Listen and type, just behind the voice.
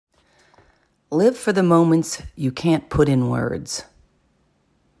Live for the moments you can't put in words.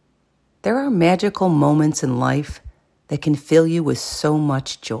 There are magical moments in life that can fill you with so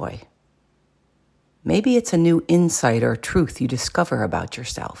much joy. Maybe it's a new insight or truth you discover about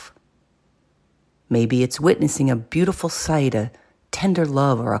yourself. Maybe it's witnessing a beautiful sight, a tender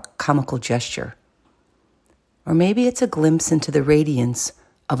love, or a comical gesture. Or maybe it's a glimpse into the radiance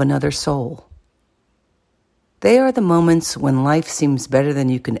of another soul. They are the moments when life seems better than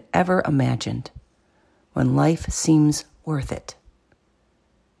you can ever imagine, when life seems worth it.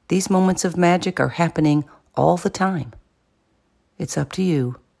 These moments of magic are happening all the time. It's up to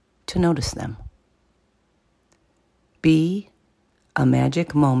you to notice them. Be a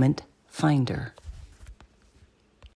magic moment finder.